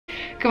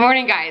Good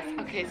morning, guys.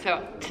 Okay,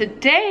 so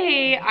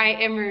today I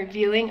am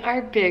revealing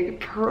our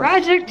big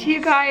project to you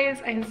guys.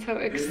 I'm so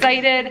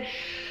excited.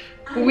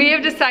 We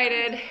have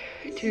decided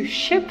to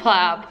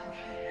shiplap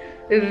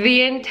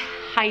the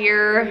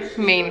entire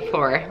main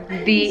floor,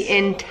 the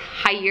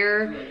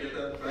entire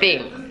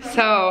thing.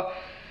 So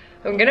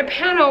I'm gonna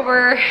pan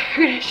over,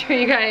 I'm gonna show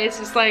you guys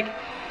just like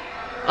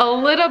a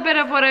little bit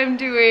of what I'm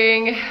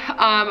doing.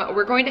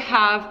 We're going to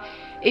have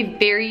a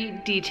very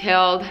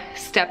detailed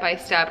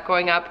step-by-step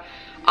going up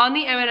on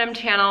the M&M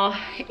channel,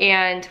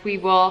 and we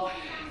will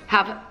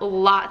have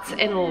lots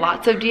and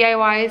lots of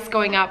DIYs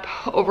going up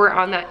over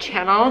on that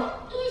channel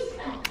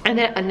and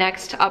then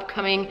next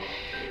upcoming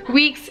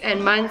weeks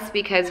and months,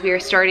 because we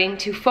are starting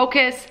to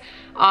focus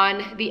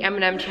on the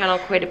M&M channel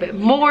quite a bit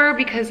more,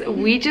 because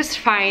we just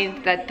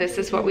find that this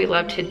is what we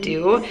love to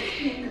do.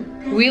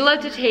 We love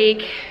to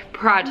take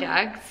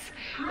projects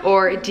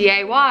or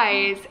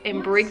DIYs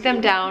and break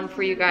them down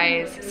for you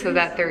guys so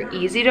that they're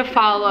easy to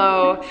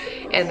follow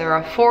and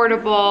they're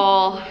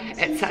affordable,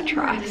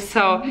 etc.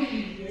 So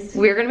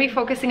we're gonna be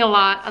focusing a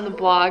lot on the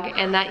blog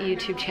and that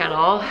YouTube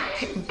channel,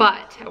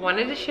 but I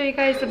wanted to show you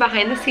guys the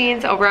behind the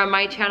scenes over on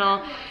my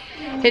channel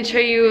and show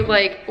you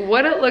like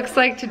what it looks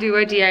like to do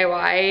a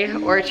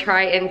DIY or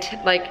try and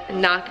like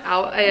knock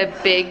out a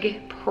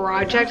big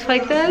project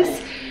like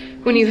this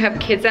when you have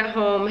kids at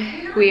home.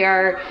 We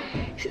are,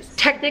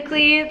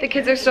 technically, the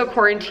kids are still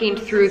quarantined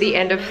through the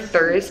end of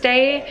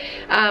Thursday.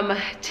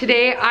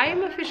 Today,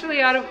 I'm officially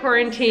out of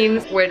quarantine,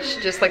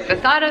 which just like the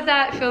thought of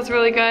that feels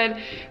really good,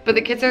 but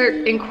the kids are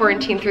in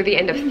quarantine through the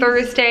end of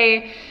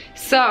Thursday.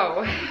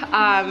 So,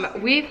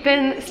 we've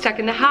been stuck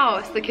in the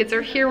house. The kids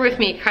are here with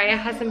me. Kaya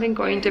hasn't been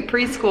going to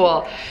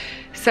preschool.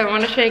 So I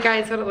want to show you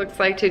guys what it looks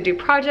like to do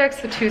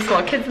projects with 2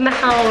 small kids in the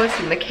house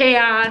and the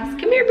chaos.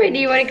 Come here,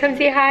 Brittany. You want to come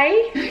say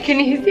hi? Can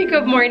you say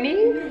good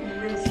morning?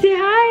 Say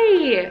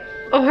hi.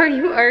 Oh, are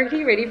you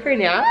already ready for a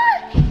nap?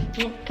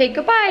 Okay,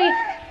 goodbye.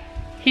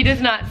 He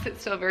does not sit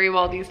still very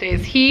well these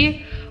days.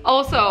 He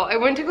also, I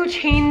went to go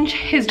change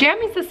his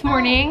jammies this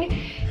morning,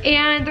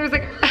 and there was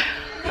like,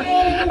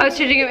 I was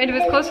changing him into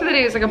his clothes for the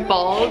day. It was like a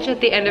bulge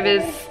at the end of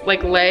his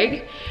like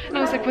leg. And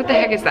I was like, what the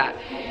heck is that?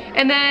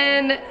 And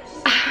then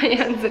I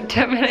unzipped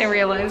him and I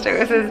realized it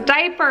was his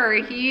diaper.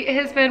 He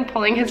has been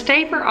pulling his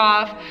diaper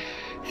off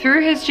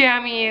through his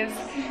jammies,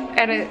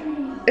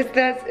 and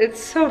it's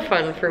so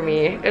fun for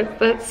me.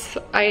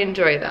 I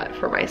enjoy that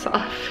for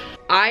myself.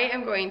 I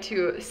am going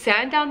to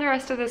sand down the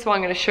rest of this wall.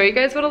 I'm gonna show you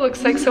guys what it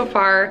looks like so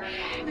far,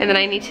 and then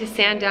I need to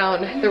sand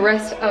down the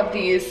rest of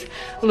these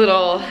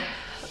little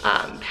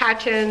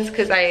patches,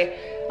 because I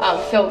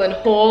filled in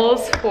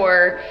holes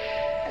for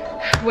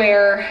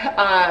where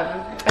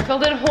I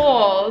filled in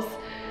holes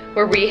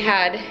where we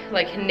had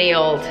like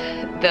nailed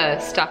the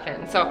stuff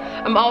in. So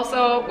I'm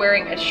also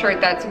wearing a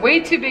shirt that's way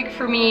too big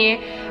for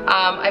me.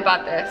 I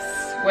bought this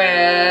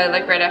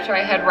like right after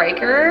I had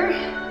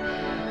Ryker,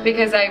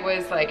 because I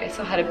was like, I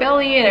still had a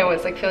belly and I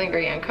was like feeling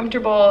very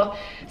uncomfortable.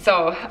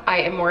 So I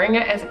am wearing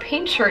it as a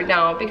paint shirt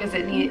now because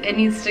it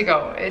needs to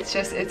go.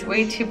 It's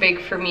way too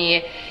big for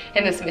me,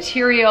 and this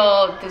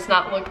material does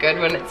not look good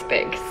when it's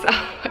big. So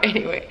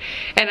anyway,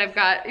 and I've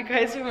got, you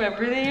guys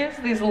remember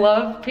these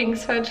Love pink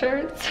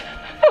sweatshirts?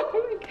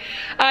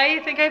 I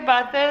think I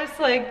bought this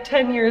like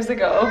 10 years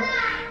ago.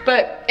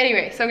 But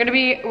anyway, so I'm gonna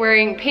be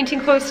wearing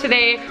painting clothes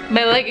today.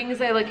 My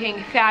leggings are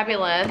looking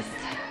fabulous.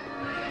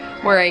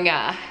 Wearing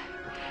yeah,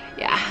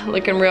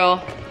 looking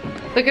real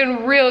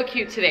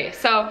cute today.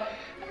 So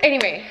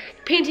anyway,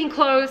 painting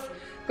clothes.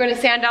 I'm gonna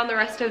sand down the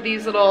rest of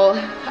these little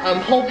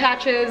hole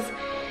patches,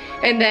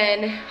 and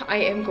then I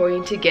am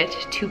going to get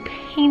to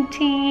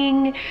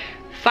painting.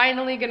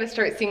 Finally gonna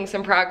start seeing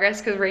some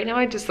progress, because right now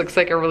it just looks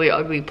like a really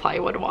ugly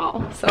plywood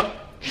wall. So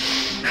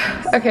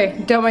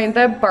okay, don't mind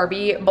the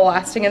Barbie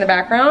blasting in the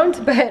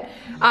background, but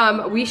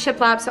we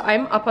shiplap. So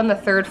I'm up on the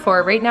 3rd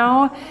floor right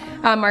now.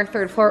 Our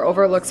 3rd floor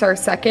overlooks our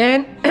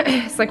 2nd.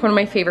 It's like one of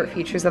my favorite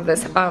features of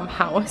this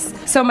house.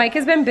 So Mike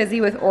has been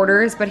busy with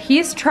orders, but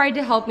he's tried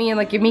to help me and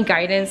like give me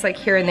guidance like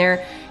here and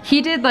there.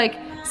 He did like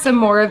some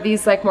more of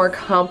these like more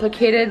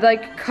complicated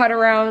like cut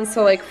arounds,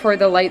 so like for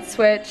the light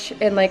switch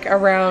and like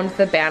around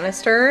the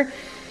banister.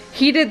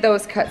 He did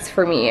those cuts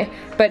for me,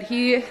 but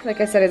he, like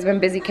I said, has been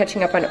busy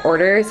catching up on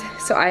orders,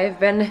 so I've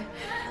been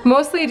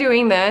mostly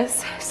doing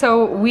this.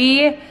 So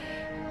we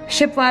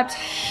shiplapped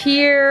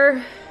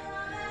here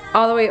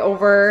all the way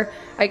over.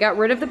 I got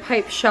rid of the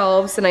pipe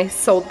shelves and I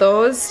sold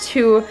those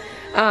to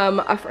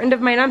a friend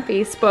of mine on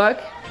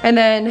Facebook, and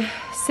then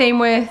same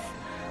with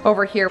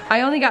over here.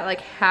 I only got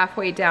like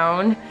halfway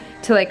down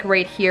to like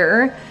right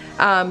here,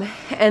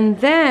 and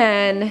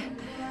then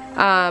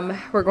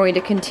we're going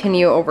to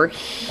continue over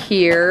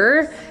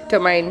here.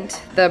 Don't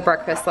mind the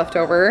breakfast left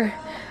over,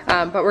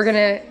 but we're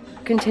gonna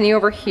continue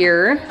over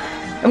here.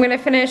 I'm gonna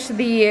finish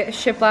the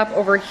shiplap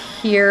over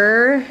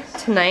here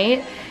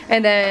tonight,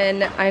 and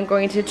then I'm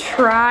going to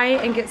try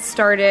and get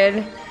started.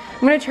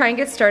 I'm gonna try and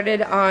get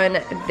started on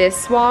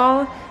this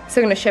wall.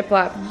 So I'm gonna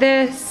shiplap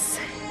this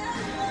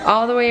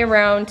all the way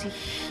around to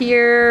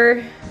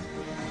here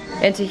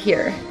and to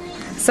here.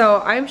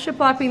 So I'm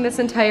shiplapping this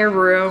entire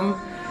room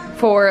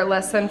for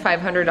less than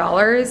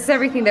 $500. It's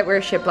everything that we're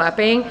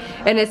shiplapping,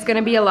 and it's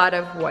gonna be a lot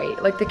of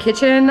white. Like the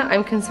kitchen,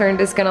 I'm concerned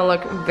is gonna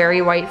look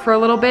very white for a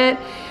little bit.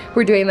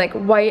 We're doing like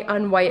white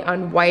on white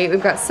on white.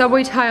 We've got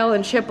subway tile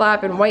and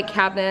shiplap and white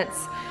cabinets.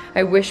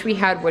 I wish we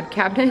had wood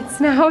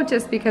cabinets now,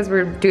 just because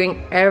we're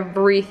doing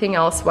everything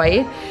else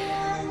white.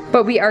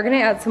 But we are gonna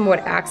add some wood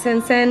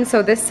accents in.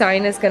 So this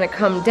sign is gonna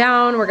come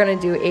down. We're gonna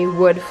do a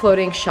wood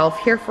floating shelf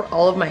here for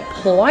all of my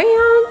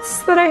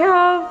plants that I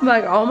have,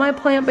 like all my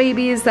plant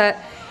babies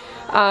that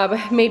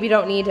maybe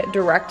don't need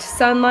direct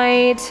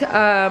sunlight.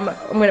 I'm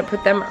gonna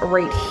put them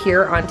right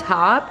here on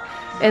top.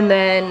 And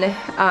then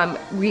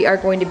we are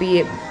going to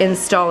be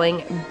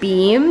installing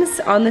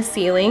beams on the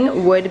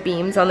ceiling, wood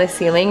beams on the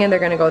ceiling, and they're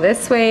gonna go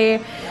this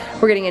way.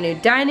 We're getting a new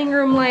dining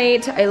room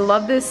light. I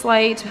love this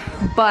light,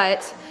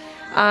 but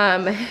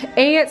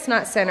it's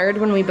not centered.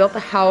 When we built the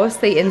house,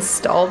 they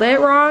installed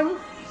it wrong.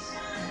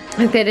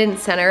 Like they didn't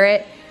center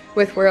it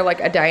with where like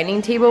a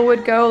dining table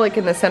would go, like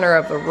in the center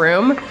of the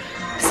room.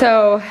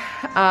 So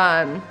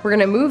we're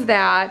gonna move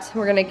that.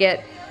 We're gonna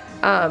get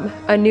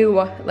a new,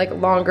 like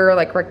longer,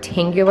 like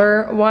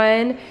rectangular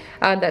one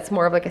that's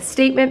more of like a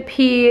statement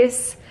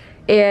piece.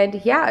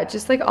 And yeah,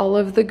 just like all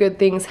of the good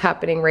things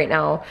happening right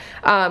now.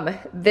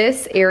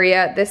 This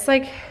area, this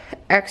like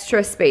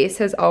extra space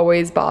has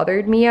always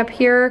bothered me up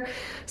here.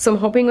 So I'm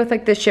hoping with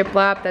like the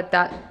shiplap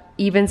that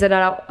evens it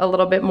out a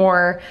little bit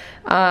more.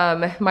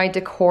 My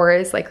decor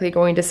is likely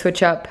going to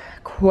switch up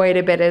quite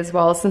a bit as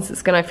well, since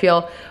it's gonna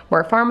feel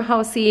more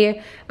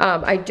farmhousey.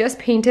 I just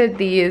painted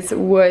these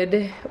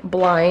wood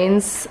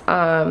blinds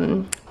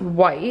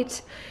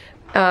white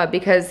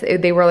because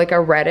they were like a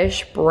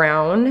reddish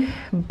brown,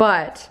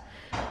 but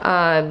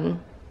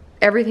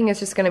everything is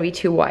just gonna be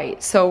too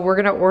white. So we're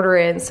gonna order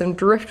in some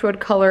driftwood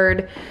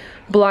colored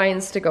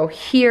blinds to go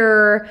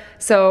here.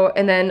 So,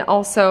 and then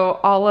also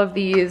all of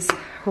these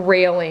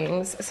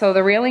railings. So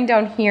the railing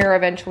down here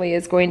eventually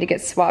is going to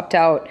get swapped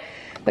out.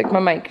 Like my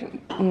mic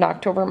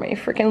knocked over my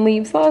freaking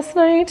leaves last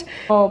night.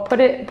 Oh, put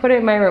it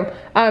in my room.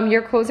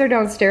 Your clothes are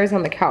downstairs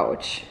on the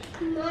couch.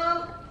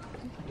 Mom,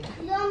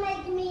 you don't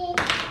let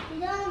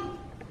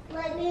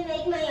me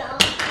make my own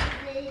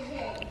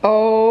decision.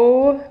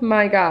 Oh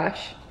my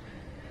gosh.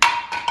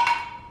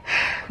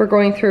 We're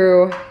going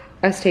through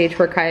a stage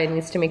where Kaya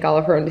needs to make all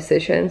of her own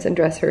decisions and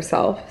dress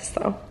herself,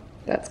 so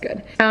that's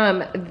good.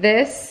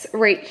 This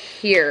right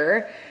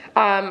here,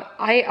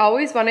 I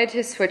always wanted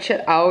to switch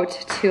it out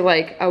to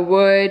like a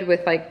wood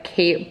with like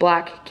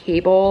black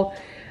cable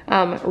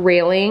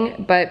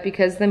railing, but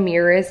because the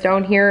mirror is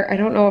down here, I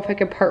don't know if I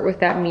could part with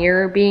that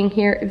mirror being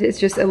here.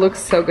 It's just, it looks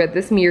so good.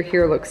 This mirror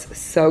here looks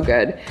so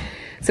good.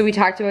 So we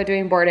talked about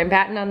doing board and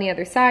batten on the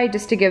other side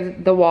just to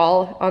give the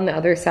wall on the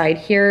other side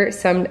here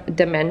some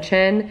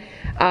dimension.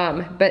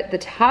 But the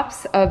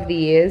tops of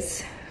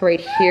these right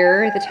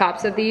here, the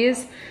tops of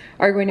these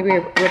are going to be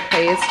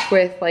replaced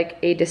with like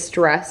a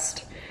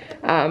distressed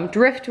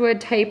driftwood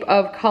type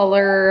of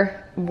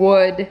color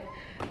wood.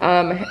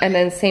 And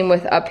then same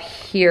with up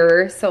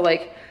here. So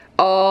like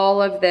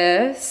all of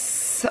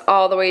this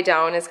all the way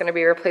down is gonna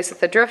be replaced with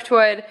the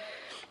driftwood.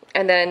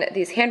 And then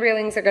these hand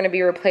railings are gonna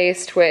be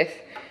replaced with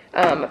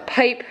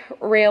pipe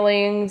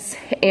railings,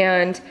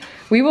 and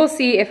we will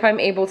see if I'm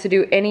able to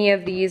do any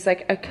of these.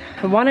 Like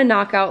I want to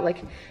knock out like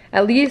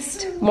at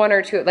least one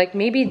or two, like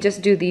maybe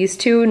just do these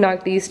two,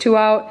 knock these two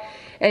out,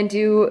 and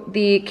do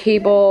the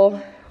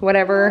cable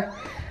whatever.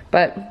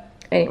 But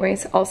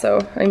anyways,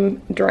 also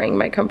I'm drying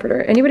my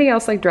comforter. Anybody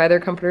else like dry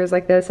their comforters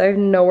like this? I have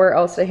nowhere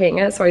else to hang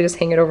it, so I just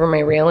hang it over my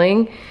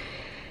railing.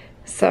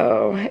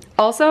 So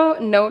also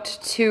note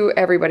to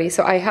everybody,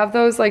 so I have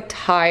those like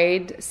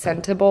Tide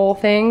Scentable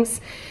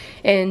things,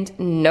 and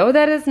no,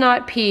 that is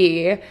not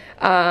pee.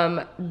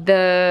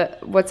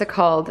 What's it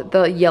called?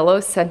 The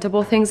yellow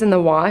Scentable things in the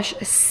wash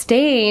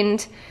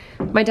stained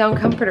my down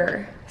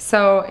comforter.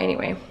 So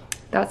anyway,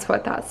 that's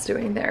what that's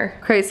doing there.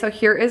 Okay, so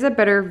here is a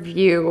better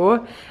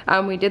view.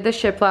 We did the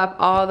shiplap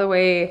all the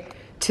way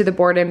to the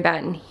board and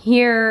batten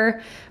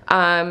here.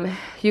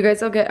 You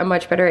guys will get a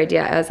much better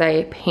idea as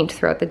I paint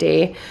throughout the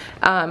day.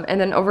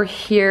 And then over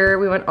here,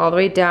 we went all the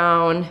way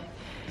down.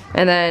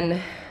 And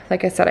then,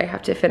 like I said, I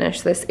have to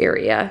finish this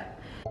area.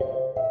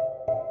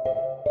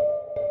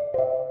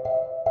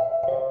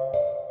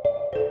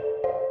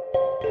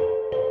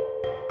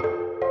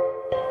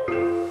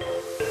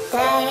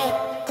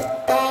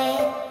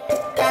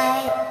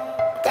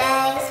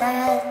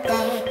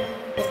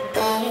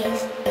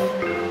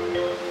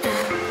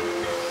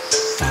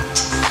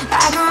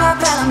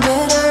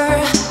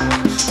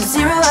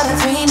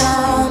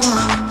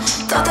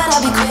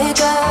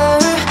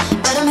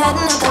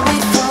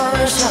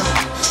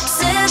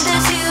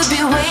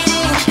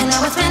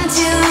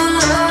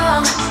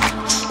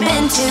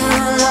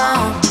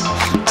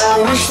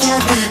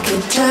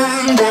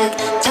 Turn back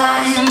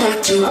time,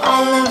 back to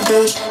all of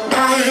those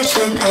nights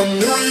when I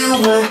knew you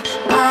were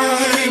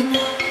mine.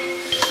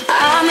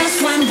 I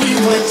miss when we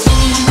were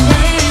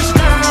teenage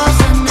girls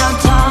and our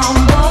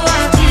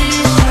tomboy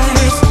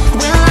t-shirts,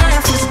 when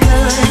life was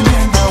good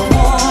and I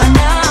worn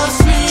out.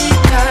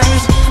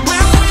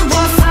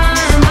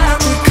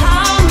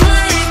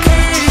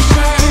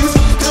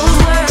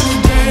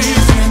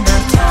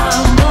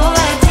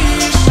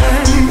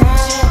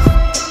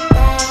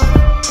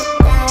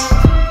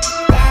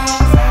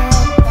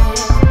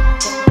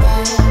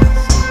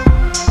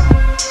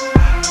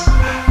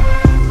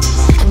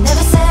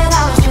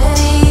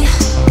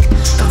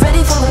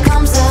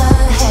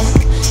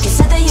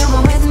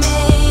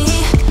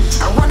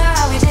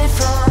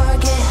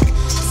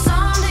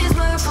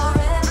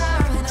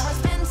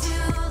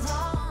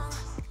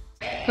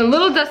 a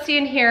little dusty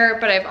in here,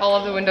 but I have all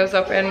of the windows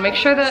open. Make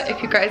sure that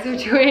if you guys are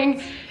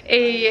doing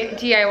a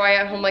DIY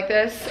at home like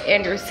this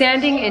and you're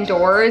sanding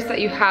indoors, that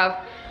you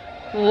have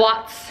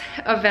lots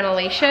of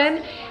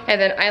ventilation. And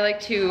then I like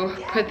to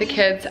put the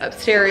kids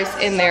upstairs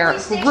in their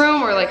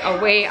room or like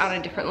away on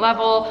a different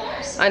level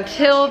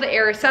until the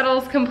air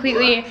settles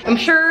completely. I'm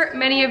sure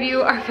many of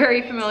you are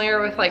very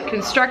familiar with like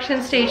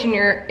construction stage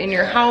in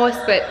your house,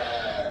 but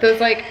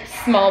those like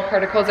small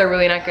particles are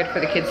really not good for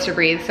the kids to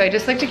breathe. So I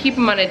just like to keep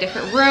them on a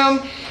different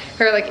room,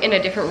 or like in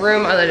a different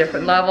room on a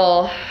different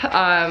level,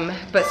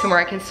 but somewhere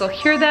I can still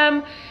hear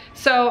them.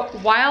 So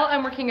while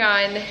I'm working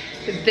on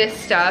this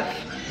stuff,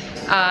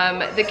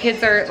 the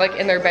kids are like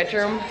in their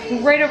bedroom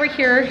right over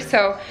here,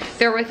 so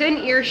they're within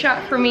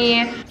earshot for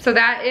me. So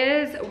that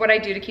is what I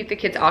do to keep the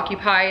kids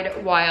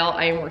occupied while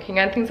I'm working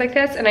on things like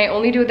this, and I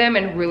only do them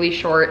in really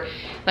short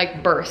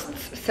like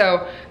bursts.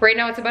 So right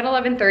now it's about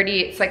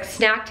 11:30. It's like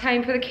snack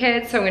time for the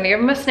kids, so I'm gonna give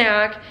them a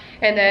snack,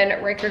 and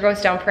then Ryker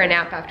goes down for a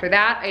nap after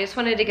that. I just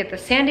wanted to get the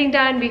sanding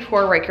done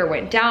before Ryker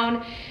went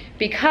down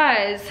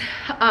because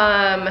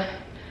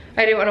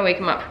I didn't want to wake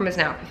him up from his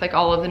nap with like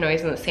all of the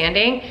noise and the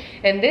sanding.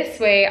 And this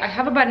way I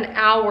have about an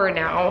hour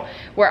now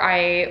where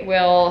I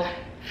will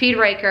feed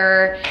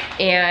Ryker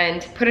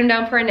and put him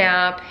down for a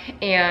nap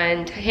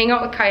and hang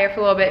out with Kaya for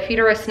a little bit, feed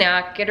her a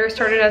snack, get her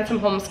started on some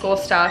homeschool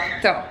stuff.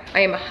 So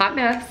I am a hot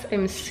mess,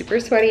 I'm super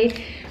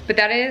sweaty, but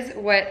that is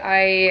what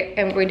I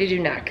am going to do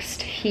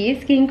next. He's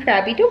getting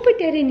crabby. Don't put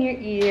that in your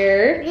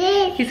ear.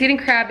 He's getting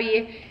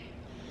crabby.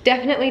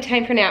 Definitely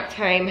time for nap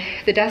time.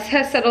 The dust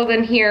has settled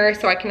in here,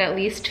 so I can at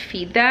least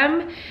feed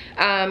them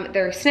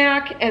their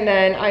snack, and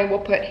then I will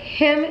put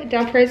him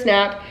down for his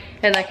nap,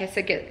 and like I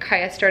said, get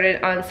Kaya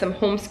started on some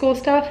homeschool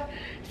stuff.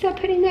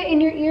 Stop putting that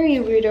in your ear,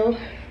 you weirdo.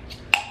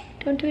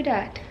 Don't do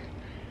that.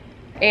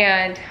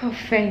 And, oh,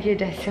 thank you,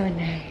 that's so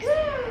nice.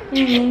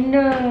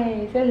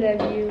 Nice, I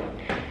love you.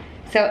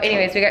 So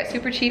anyways, we got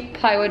super cheap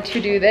plywood to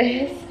do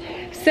this.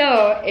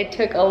 So it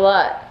took a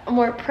lot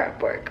more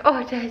prep work.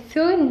 Oh, that's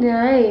so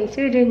nice.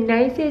 You're the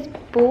nicest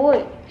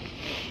boy.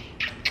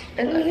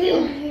 I love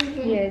you.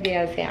 Yeah,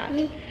 there's that.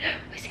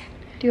 What's that?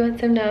 Do you want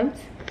some nums?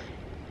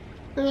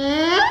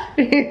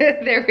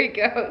 There we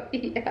go.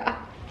 Yeah.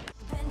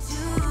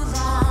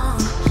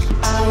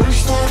 I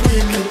wish that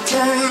we could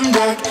turn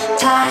back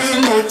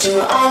time, back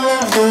to all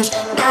of those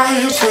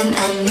nights when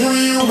I knew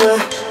you were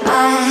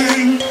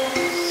mine.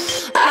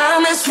 I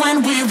miss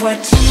when we were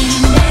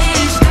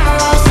teenage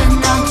girls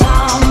and our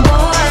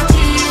tomboy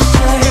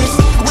t-shirts,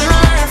 when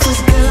life was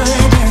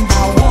good and I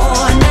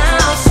worn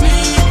out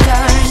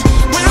sneakers,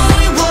 when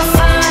we would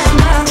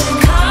find out the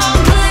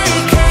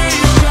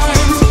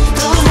complications.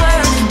 Those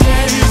were the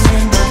days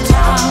in the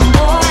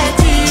tomboy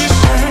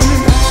t-shirts.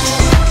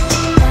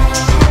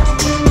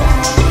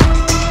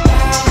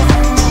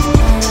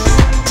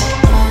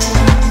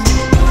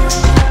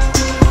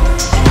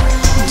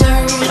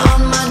 Dirt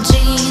on my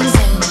jeans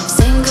and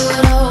sing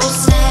good old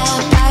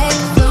snapback,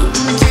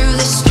 floating through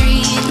the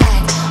street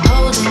like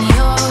holding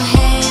your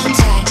hand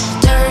tight.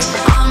 Dirt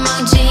on my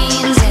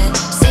jeans and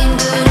sing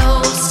good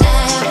old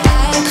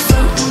snapback,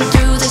 floating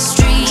through the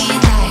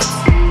street like.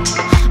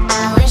 I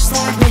wish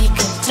that we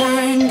could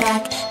turn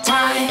back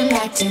time,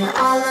 back to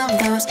all of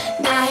those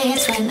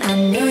nights when I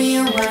knew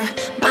you were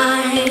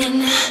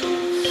mine.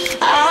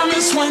 I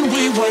miss when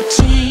we were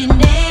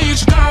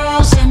teenage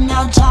girls in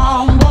our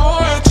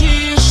tomboy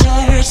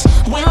t-shirts,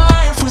 when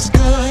life was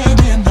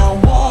good and I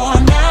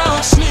worn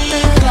out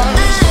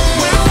sneakers,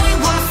 when we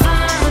would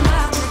find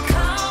out the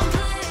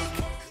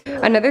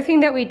complications. Another thing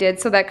that we did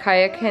so that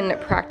Kaya can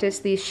practice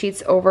these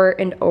sheets over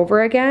and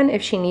over again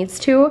if she needs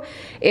to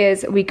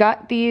is we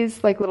got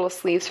these like little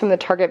sleeves from the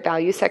Target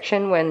value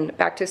section when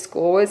back to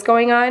school was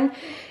going on.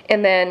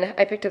 And then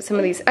I picked up some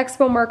of these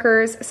Expo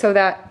markers so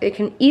that it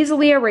can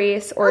easily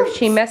erase, or if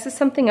she messes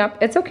something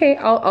up, it's okay,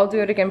 I'll do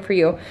it again for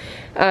you.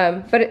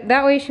 But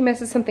that way if she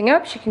messes something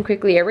up, she can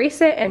quickly erase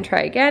it and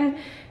try again.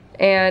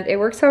 And it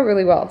works out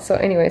really well. So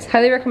anyways,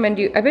 highly recommend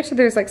you. I bet you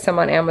there's like some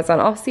on Amazon.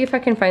 I'll see if I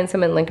can find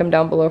some and link them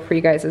down below for you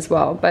guys as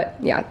well. But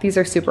yeah, these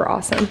are super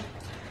awesome.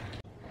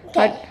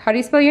 Okay. How do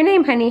you spell your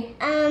name, honey?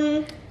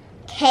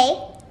 K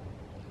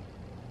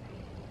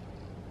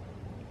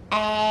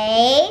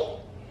A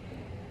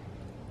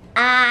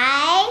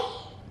I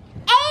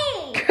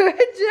A. Good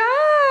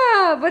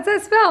job. What's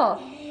that spell?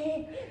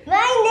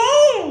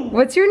 My name,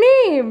 What's your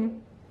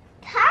name?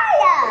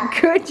 Kaya.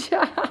 Good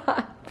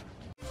job.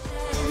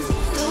 Those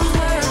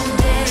were the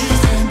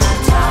days in the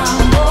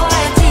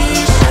tomboy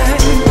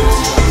t-shirts, in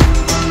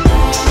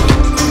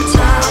the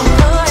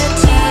tomboy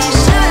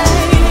t-shirts.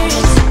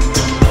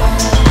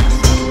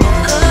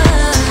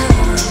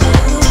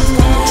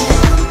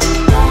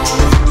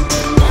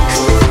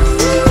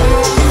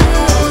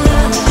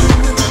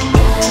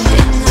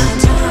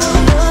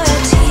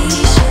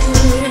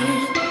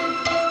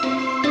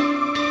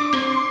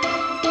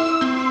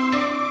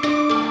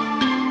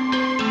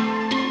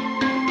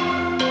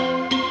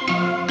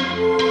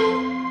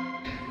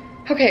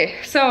 Okay,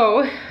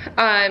 so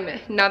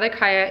now that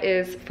Kaya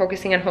is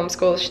focusing on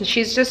homeschool,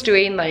 she's just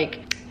doing like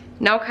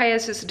now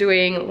Kaya's just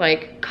doing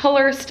like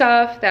color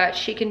stuff that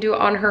she can do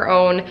on her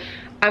own.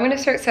 I'm gonna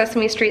start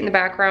Sesame Street in the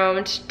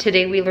background.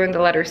 Today we learned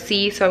the letter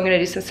C, so I'm gonna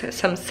do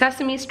some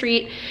Sesame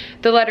Street,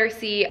 the letter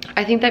C.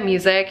 I think that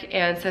music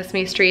and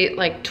Sesame Street,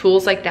 like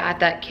tools like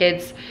that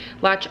kids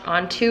latch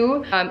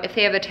onto, if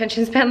they have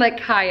attention span like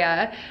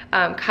Kaya,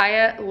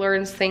 Kaya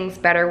learns things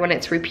better when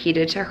it's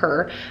repeated to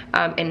her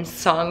in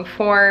song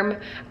form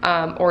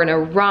or in a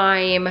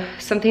rhyme,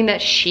 something that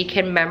she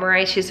can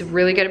memorize. She's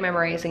really good at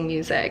memorizing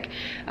music.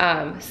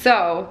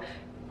 So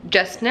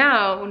just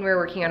now, when we were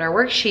working on our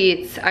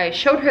worksheets, I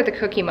showed her the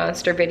Cookie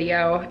Monster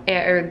video,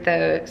 or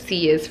the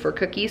C is for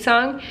cookie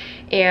song,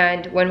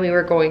 and when we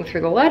were going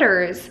through the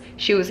letters,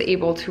 she was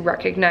able to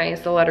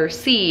recognize the letter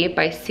C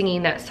by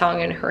singing that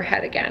song in her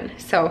head again.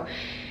 So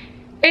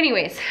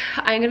anyways,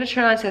 I'm gonna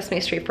turn on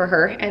Sesame Street for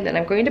her, and then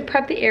I'm going to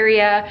prep the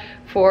area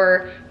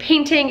for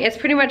painting. It's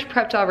pretty much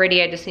prepped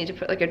already. I just need to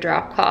put like a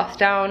drop cloth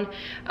down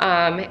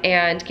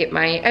and get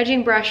my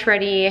edging brush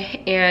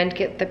ready and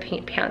get the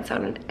paint pans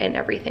on and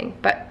everything.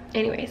 But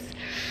anyways,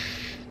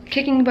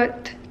 kicking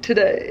butt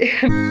today.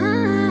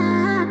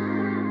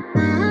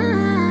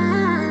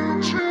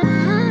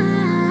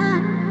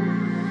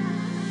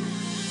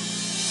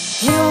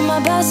 You were my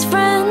best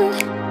friend,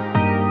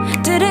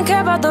 didn't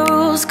care about the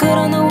rules, good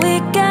on the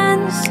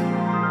weekends.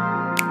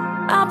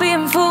 I'll be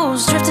in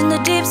fools, drifting to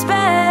deep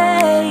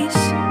space.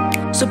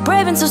 So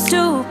brave and so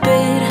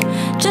stupid,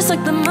 just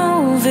like the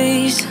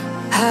movies.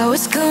 I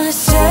was gonna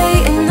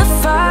stay in the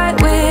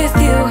fight with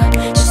you,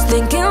 just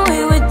thinking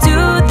we would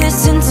do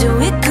this until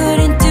we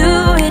couldn't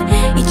do it.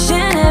 Each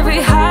and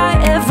every high,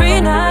 every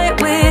night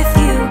with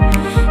you,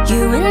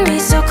 you and me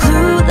so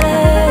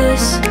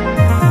clueless.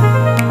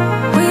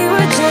 We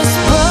were just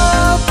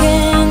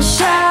broken,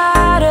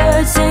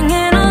 shattered,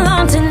 singing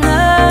along to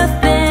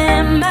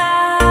nothing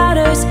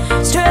matters.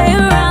 Stray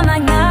around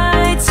like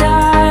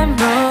nighttime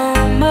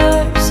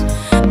rumors.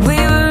 We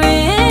were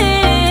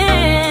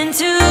in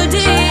too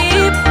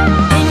deep.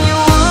 In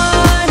your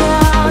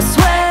worn-out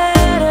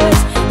sweaters,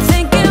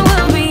 thinking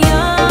we'll be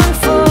young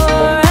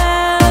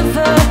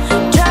forever.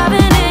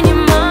 Driving in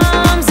your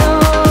mom's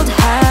old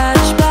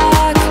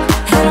hatchback,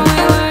 and we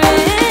were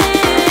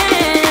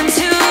in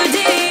too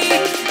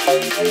deep.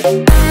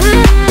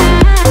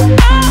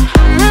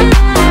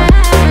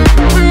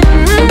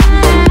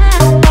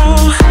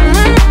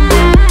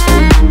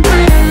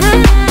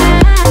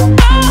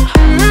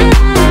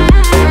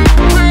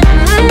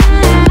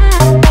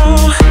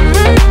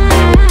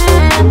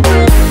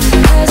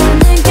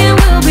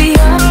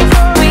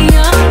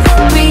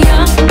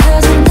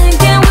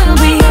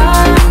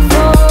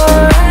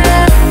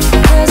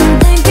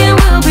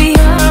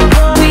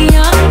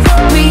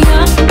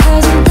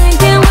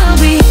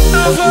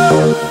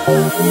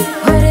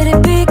 Where did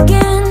it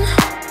begin?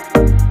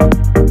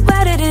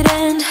 Where did it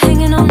end?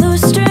 Hanging on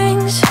loose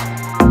strings,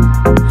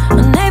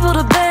 unable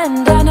to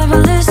bend. I never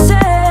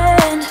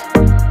listened,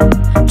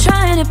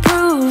 trying to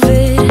prove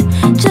it,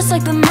 just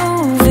like the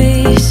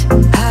movies.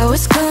 I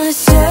was gonna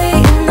stay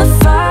in the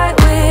fight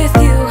with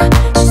you,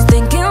 just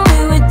thinking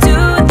we would do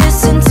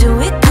this until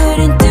we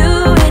couldn't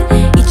do it.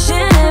 Each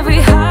and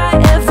every high,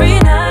 every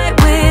night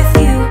with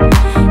you,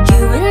 you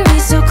and me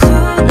so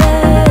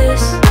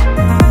clueless.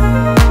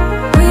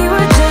 We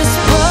were just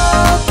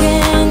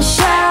broken,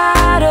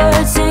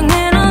 shattered,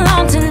 singing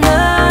along to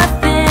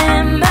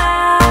nothing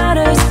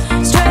matters.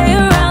 Stray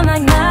around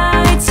like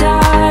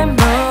nighttime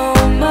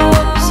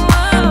rumors.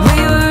 We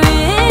were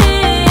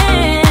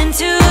in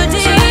too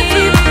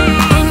deep.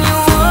 In your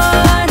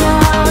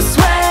worn-out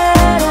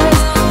sweaters,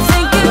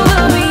 thinking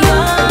we'll be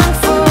young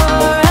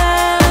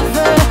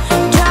forever.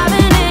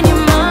 Driving in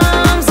your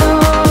mom's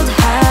old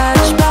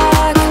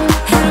hatchback,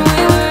 and we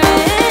were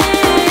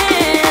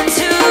in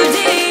too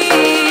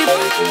deep.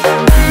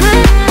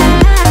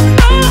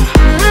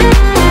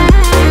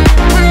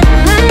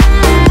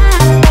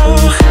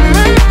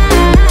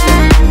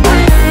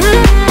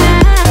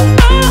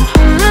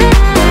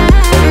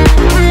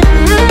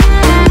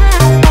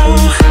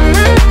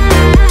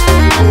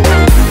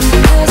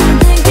 Cause I'm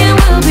thinking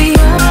we'll be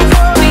young,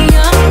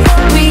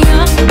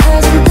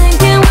 cause I'm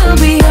thinking we'll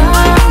be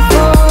young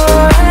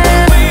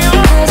forever.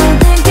 Cause I'm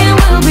thinking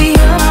we'll be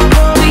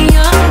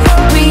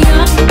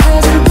young,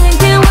 cause I'm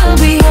thinking we'll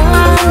be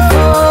young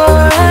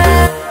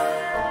forever.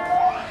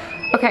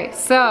 Okay,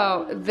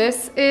 so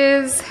this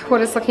is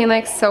what it's looking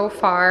like so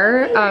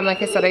far.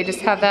 Like I said, I just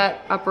have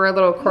that upper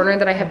little corner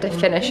that I have to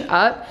finish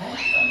up.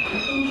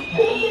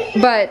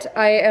 But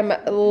I am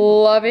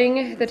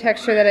loving the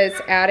texture that it's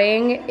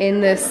adding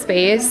in this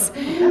space.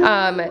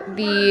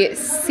 The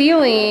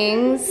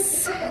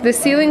ceilings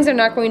are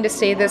not going to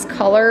stay this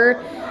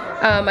color.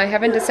 I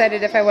haven't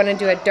decided if I want to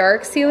do a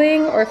dark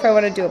ceiling or if I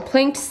want to do a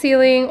planked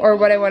ceiling or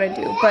what I want to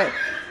do. But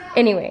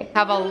anyway,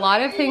 have a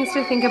lot of things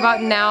to think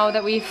about now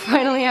that we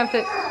finally have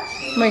the,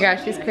 oh my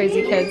gosh, these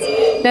crazy kids.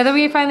 Now that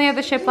we finally have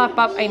the shiplap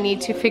up, I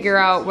need to figure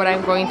out what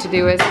I'm going to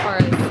do as far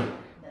as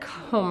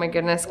oh my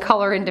goodness,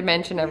 color and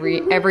dimension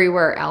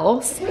everywhere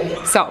else.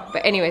 So,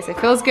 but anyways, it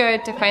feels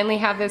good to finally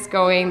have this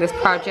going, this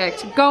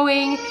project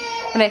going,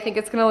 and I think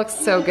it's gonna look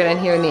so good in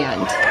here in the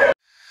end.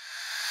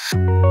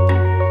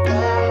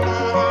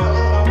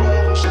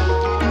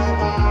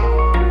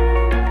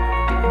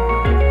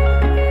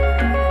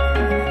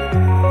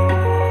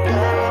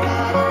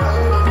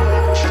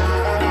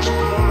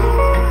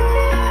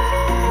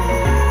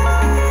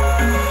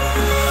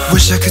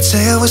 Wish I could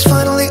say I was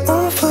finally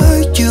over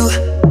you,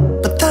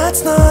 but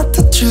that's not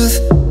the truth.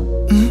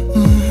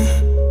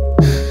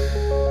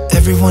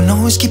 Everyone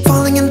always keep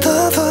falling in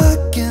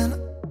love again.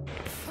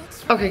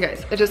 Okay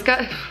guys, I just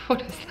got,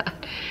 what is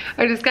that?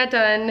 I just got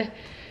done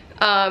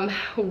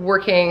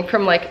working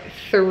from like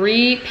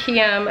 3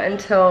 p.m.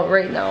 until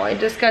right now. I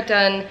just got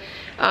done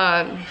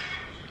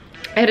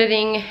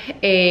editing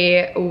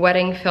a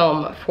wedding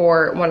film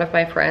for one of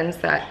my friends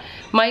that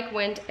Mike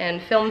went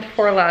and filmed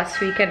for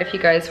last weekend. If you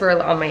guys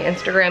were on my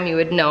Instagram, you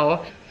would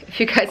know. If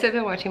you guys have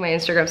been watching my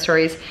Instagram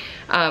stories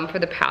for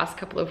the past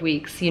couple of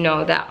weeks, you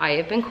know that I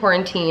have been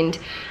quarantined.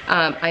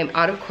 I'm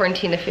out of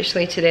quarantine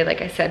officially today,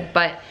 like I said,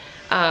 but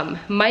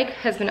Mike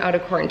has been out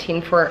of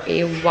quarantine for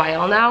a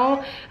while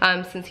now,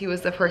 since he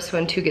was the first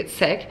one to get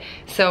sick.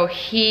 So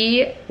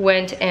he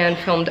went and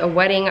filmed a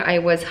wedding. I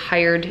was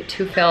hired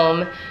to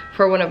film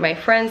for one of my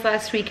friends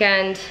last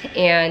weekend,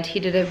 and he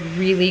did a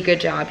really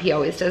good job. He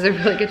always does a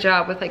really good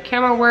job with like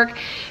camera work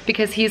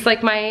because he's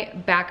like my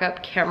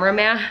backup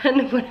cameraman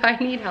when I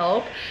need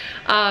help.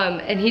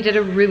 And he did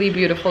a really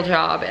beautiful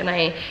job, and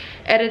I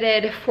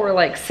edited for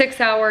like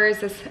 6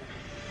 hours.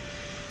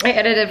 I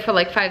edited for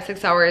like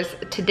 5-6 hours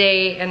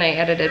today, and I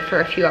edited for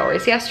a few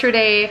hours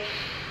yesterday.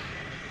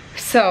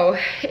 So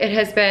it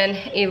has been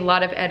a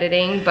lot of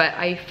editing, but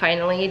I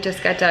finally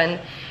just got done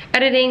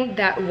editing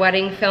that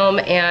wedding film,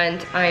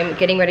 and I'm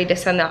getting ready to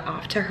send that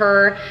off to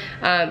her.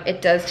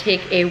 It does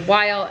take a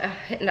while,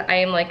 and I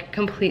am like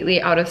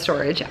completely out of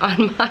storage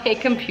on my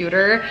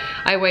computer.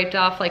 I wiped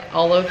off like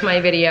all of my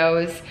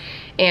videos,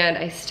 and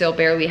I still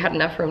barely had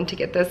enough room to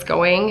get this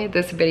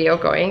video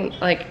going,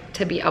 like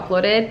to be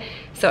uploaded.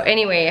 So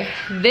anyway,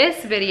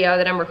 this video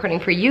that I'm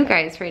recording for you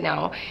guys right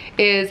now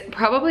is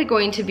probably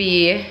going to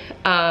be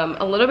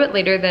a little bit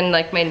later than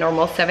like my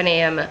normal 7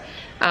 a.m.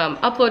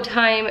 Upload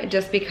time,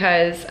 just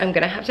because I'm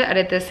gonna have to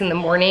edit this in the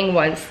morning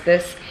once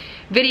this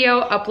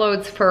video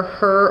uploads for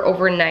her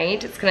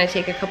overnight. It's gonna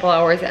take a couple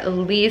hours at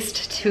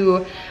least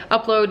to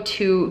upload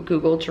to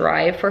Google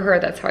Drive for her.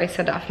 That's how I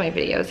send off my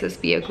videos, is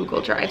via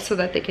Google Drive, so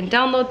that they can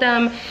download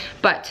them.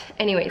 But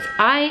anyways,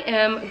 I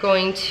am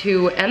going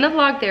to end the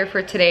vlog there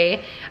for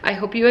today. I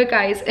hope you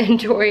guys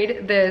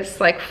enjoyed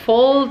this like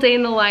full day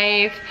in the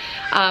life.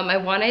 I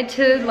wanted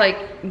to like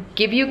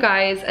give you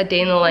guys a day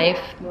in the life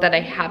that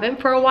I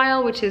haven't for a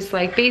while, which is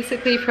like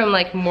basically from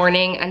like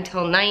morning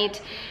until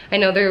night. I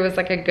know there was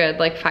like a good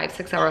like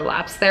 5-6 hour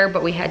lapse there,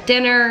 but we had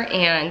dinner,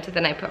 and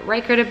then I put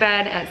Ryker to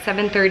bed at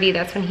 7:30.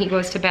 That's when he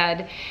goes to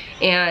bed,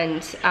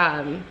 and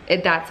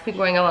that's been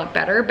going a lot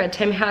better.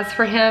 Bedtime has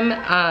for him.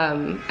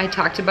 I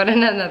talked about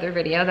in another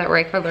video that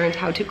Ryker learned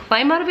how to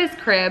climb out of his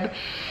crib,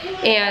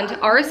 and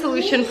our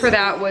solution for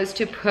that was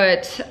to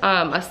put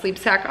a sleep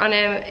sack on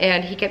him,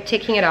 and he kept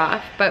taking it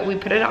off, but we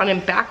put it on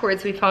him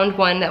backwards. We found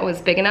one that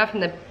was big enough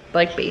in the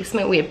like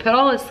basement. We had put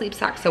all his sleep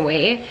sacks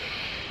away,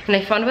 and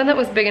I found one that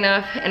was big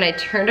enough, and I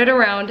turned it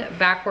around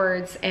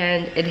backwards,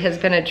 and it has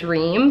been a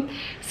dream.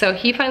 So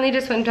he finally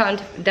just went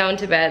down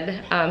to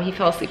bed. He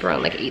fell asleep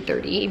around like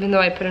 8:30, even though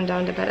I put him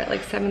down to bed at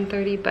like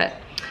 7:30. But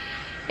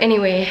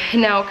anyway,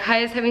 now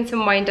Kaya's having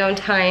some wind down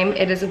time.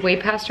 It is way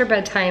past her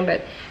bedtime,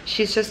 but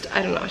she's just,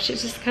 I don't know,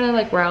 she's just kind of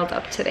like riled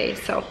up today.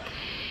 So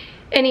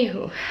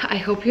anywho, I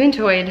hope you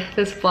enjoyed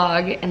this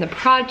vlog and the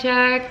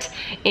project,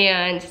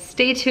 and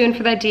stay tuned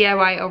for that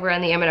DIY over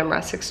on the M&M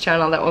Rustics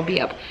channel. That will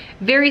be up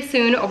very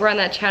soon over on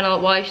that channel.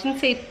 Well, I shouldn't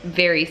say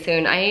very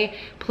soon. I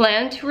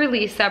plan to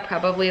release that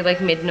probably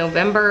like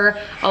mid-November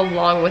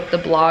along with the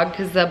blog,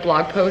 because the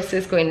blog post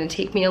is going to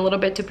take me a little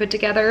bit to put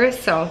together.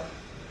 So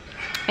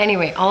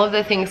anyway, all of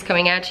the things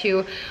coming at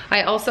you.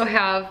 I also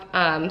have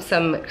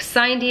some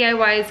sign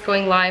DIYs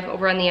going live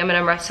over on the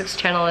M&M Rustics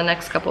channel in the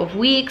next couple of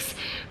weeks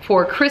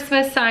for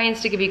Christmas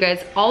signs, to give you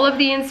guys all of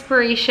the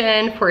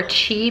inspiration for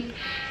cheap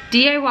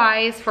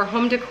DIYs for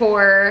home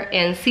decor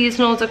and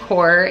seasonal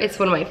decor. It's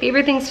one of my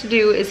favorite things to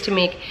do, is to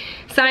make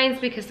signs,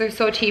 because they're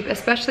so cheap,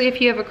 especially if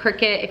you have a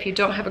Cricut. If you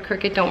don't have a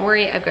Cricut, don't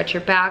worry, I've got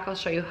your back. I'll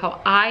show you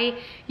how I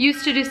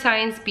used to do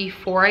signs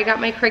before I got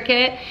my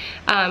Cricut,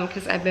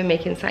 because I've been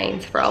making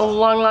signs for a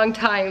long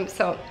time.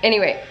 So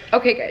anyway,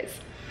 okay guys,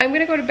 I'm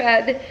gonna go to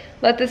bed,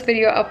 let this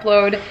video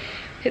upload.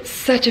 It's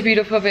such a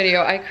beautiful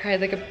video. I cried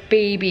like a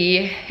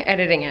baby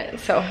editing it.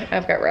 So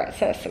I've got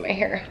rat's nest in my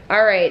hair.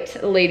 All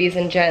right, ladies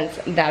and gents,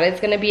 that is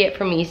gonna be it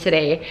for me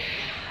today.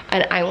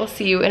 And I will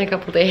see you in a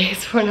couple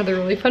days for another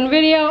really fun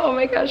video. Oh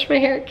my gosh, my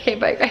hair. Okay,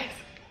 bye guys.